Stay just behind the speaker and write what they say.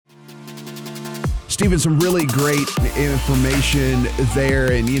Steven, some really great information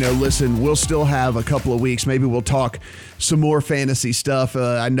there. And, listen, we'll still have a couple of weeks. Maybe we'll talk some more fantasy stuff.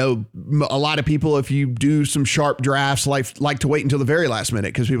 I know a lot of people, if you do some sharp drafts, like to wait until the very last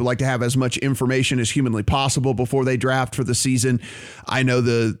minute because people like to have as much information as humanly possible before they draft for the season. I know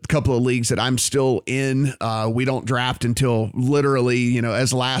the couple of leagues that I'm still in, we don't draft until literally,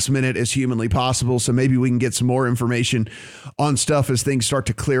 as last minute as humanly possible. So maybe we can get some more information on stuff as things start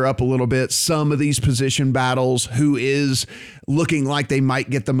to clear up a little bit. Some of these position battles, who is looking like they might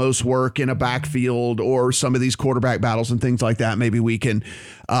get the most work in a backfield, or some of these quarterback battles and things like that. Maybe we can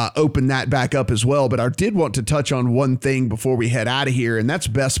open that back up as well. But I did want to touch on one thing before we head out of here, and that's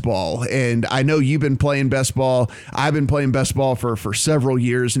best ball. And I know you've been playing best ball. I've been playing best ball for several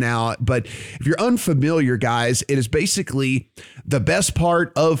years now. But if you're unfamiliar, guys, it is basically the best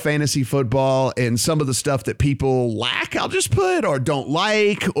part of fantasy football and some of the stuff that people lack, I'll just put, or don't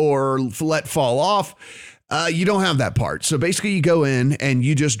like, or let fall off. You don't have that part. So basically you go in and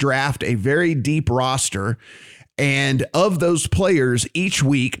you just draft a very deep roster. And of those players, each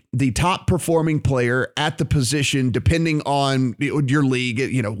week, the top performing player at the position, depending on your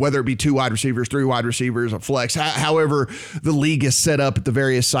league, whether it be 2 wide receivers, 3 wide receivers, a flex, however the league is set up at the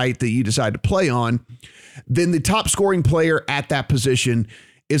various site that you decide to play on, then the top scoring player at that position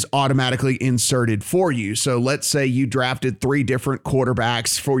is automatically inserted for you. So let's say you drafted 3 different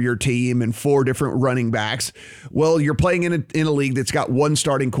quarterbacks for your team and 4 different running backs. Well, you're playing in a league that's got 1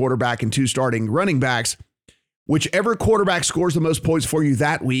 starting quarterback and 2 starting running backs. Whichever quarterback scores the most points for you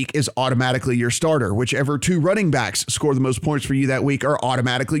that week is automatically your starter. Whichever 2 running backs score the most points for you that week are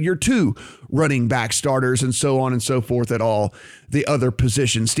automatically your 2 running back starters, and so on and so forth at all the other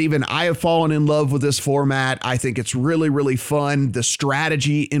positions. Steven, I have fallen in love with this format. I think it's really, really fun. The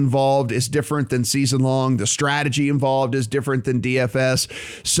strategy involved is different than season long. The strategy involved is different than DFS.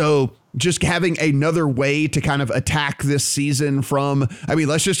 So just having another way to kind of attack this season from,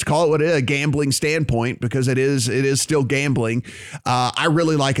 let's just call it what it is, a gambling standpoint, because it is still gambling. I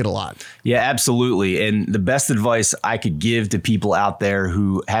really like it a lot. Yeah, absolutely. And the best advice I could give to people out there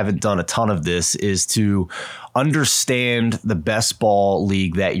who haven't done a ton of this is to understand the best ball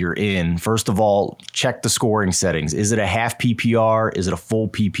league that you're in. First of all, check the scoring settings. Is it a half PPR? Is it a full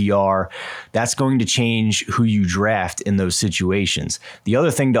PPR? That's going to change who you draft in those situations. The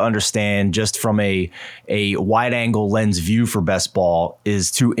other thing to understand, just from a wide angle lens view for best ball, is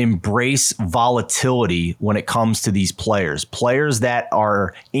to embrace volatility when it comes to these players. Players that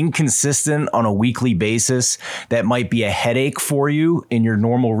are inconsistent on a weekly basis, that might be a headache for you in your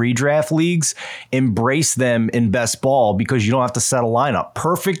normal redraft leagues, embrace them in best ball because you don't have to set a lineup.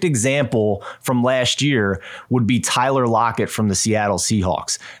 Perfect example from last year would be Tyler Lockett from the Seattle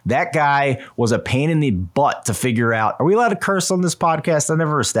Seahawks. That guy was a pain in the butt to figure out. Are we allowed to curse on this podcast? I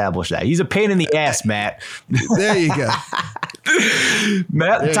never established that. He's a pain in the ass, Matt. There you go.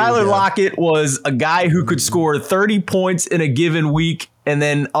 Tyler Lockett was a guy who could score 30 points in a given week and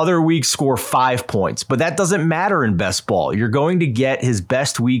then other weeks score 5 points. But that doesn't matter in best ball. You're going to get his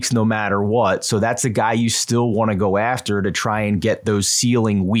best weeks no matter what. So that's a guy you still want to go after to try and get those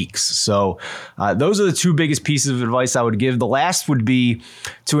ceiling weeks. So those are the 2 biggest pieces of advice I would give. The last would be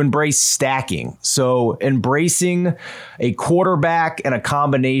to embrace stacking. So embracing a quarterback and a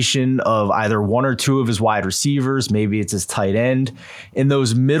combination of either 1 or 2 of his wide receivers, maybe it's his tight end. In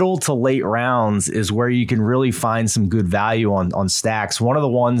those middle to late rounds is where you can really find some good value on stacks. One of the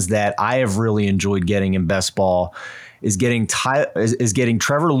ones that I have really enjoyed getting in best ball is getting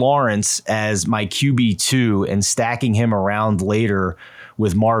Trevor Lawrence as my QB2 and stacking him around later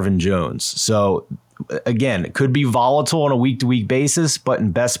with Marvin Jones. So again, it could be volatile on a week-to-week basis, but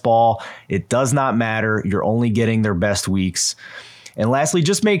in best ball, it does not matter. You're only getting their best weeks. And lastly,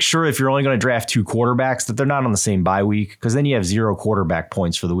 just make sure if you're only going to draft 2 quarterbacks that they're not on the same bye week, because then you have 0 quarterback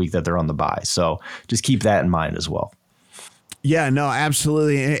points for the week that they're on the bye. So just keep that in mind as well. Yeah, no,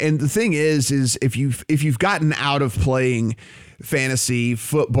 absolutely. And the thing is if you've gotten out of playing fantasy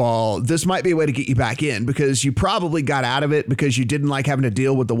football, this might be a way to get you back in, because you probably got out of it because you didn't like having to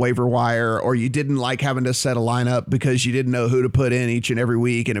deal with the waiver wire, or you didn't like having to set a lineup because you didn't know who to put in each and every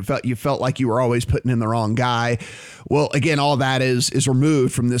week, and you felt like you were always putting in the wrong guy. Well, again, all that is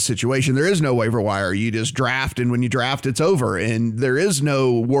removed from this situation. There is no waiver wire. You just draft, and when you draft, it's over, and there is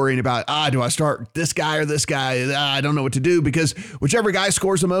no worrying about, do I start this guy or this guy? I don't know what to do, because whichever guy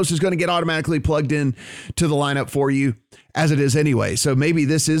scores the most is going to get automatically plugged in to the lineup for you, as it is anyway. So maybe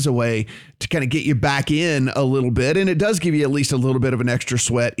this is a way to kind of get you back in a little bit. And it does give you at least a little bit of an extra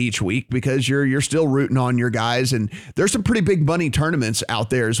sweat each week, because you're still rooting on your guys. And there's some pretty big money tournaments out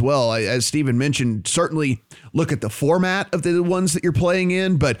there as well. As Steven mentioned, certainly look at the format of the ones that you're playing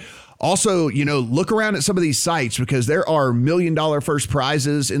in, but Also, look around at some of these sites because there are $1 million first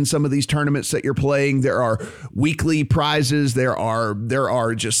prizes in some of these tournaments that you're playing. There are weekly prizes. There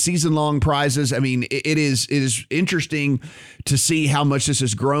are just season-long prizes. I mean, it is interesting to see how much this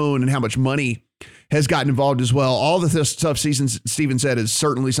has grown and how much money has gotten involved as well. All of this stuff Steven said is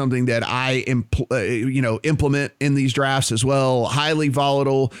certainly something that I implement in these drafts as well. Highly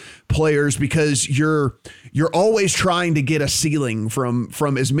volatile players, because you're always trying to get a ceiling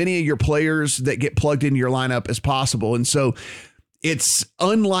from as many of your players that get plugged into your lineup as possible. And so it's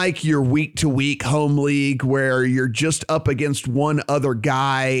unlike your week-to-week home league where you're just up against one other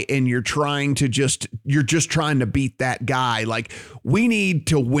guy and you're just trying to beat that guy. Like, we need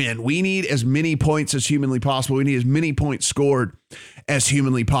to win. We need as many points as humanly possible. We need as many points scored as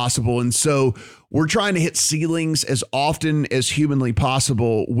humanly possible. And so we're trying to hit ceilings as often as humanly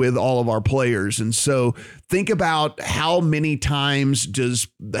possible with all of our players. And so think about how many times does,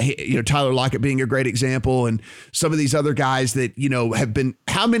 Tyler Lockett being a great example, and some of these other guys that, have been,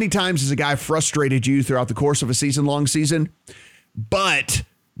 how many times has a guy frustrated you throughout the course of a long season? But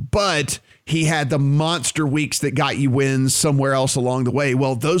he had the monster weeks that got you wins somewhere else along the way.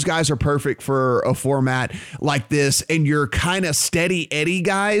 Well, those guys are perfect for a format like this, and you're kind of steady Eddie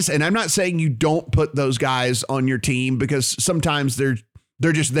guys. And I'm not saying you don't put those guys on your team, because sometimes they're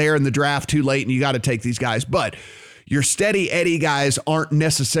just there in the draft too late and you got to take these guys. But your steady Eddie guys aren't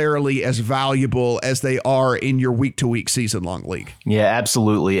necessarily as valuable as they are in your week-to-week season-long league. Yeah,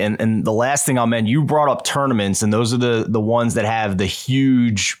 absolutely. And the last thing I'll mention, you brought up tournaments, and those are the ones that have the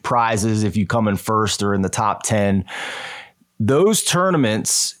huge prizes if you come in first or in the top 10. Those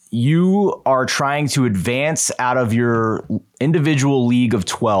tournaments, you are trying to advance out of your individual league of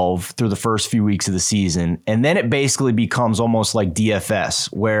 12 through the first few weeks of the season. And then it basically becomes almost like DFS,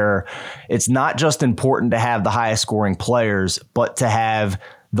 where it's not just important to have the highest scoring players, but to have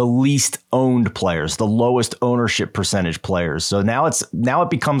the least owned players, the lowest ownership percentage players. So now it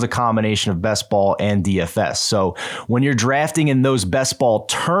becomes a combination of best ball and DFS. So when you're drafting in those best ball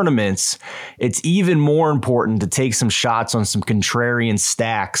tournaments, it's even more important to take some shots on some contrarian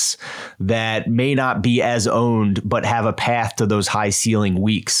stacks that may not be as owned, but have a path to those high ceiling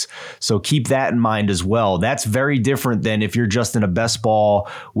weeks. So keep that in mind as well. That's very different than if you're just in a best ball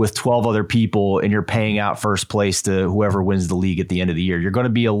with 12 other people and you're paying out first place to whoever wins the league at the end of the year. You're going to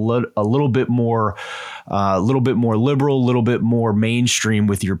be a little bit more liberal, a little bit more mainstream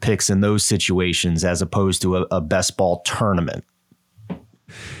with your picks in those situations, as opposed to a best ball tournament.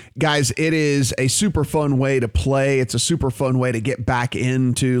 Guys, it is a super fun way to play. It's a super fun way to get back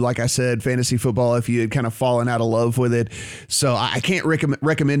into, like I said, fantasy football if you had kind of fallen out of love with it. So I can't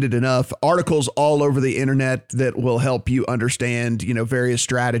recommend it enough. Articles all over the internet that will help you understand, various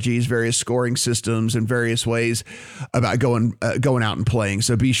strategies, various scoring systems, and various ways about going out and playing.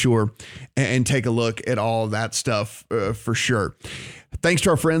 So be sure and take a look at all of that stuff for sure. Thanks to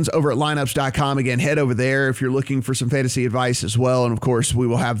our friends over at lineups.com. Again, head over there if you're looking for some fantasy advice as well. And of course, we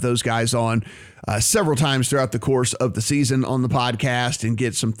will have those guys on several times throughout the course of the season on the podcast and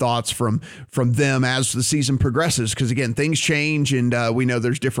get some thoughts from them as the season progresses. Because again, things change, and we know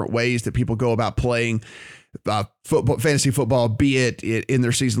there's different ways that people go about playing fantasy football, be it in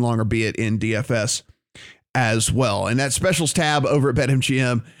their season long or be it in DFS as well. And that specials tab over at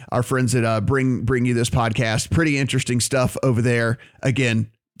BetMGM, our friends that bring you this podcast, pretty interesting stuff over there.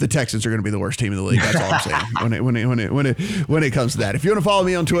 Again, the Texans are going to be the worst team in the league. That's all I'm saying when it comes to that. If you want to follow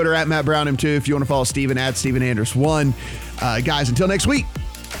me on Twitter at Matt Brown M2, if you want to follow Steven at Steven Anders 1, guys, until next week,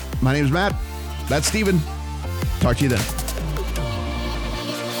 my name is Matt. That's Steven. Talk to you then.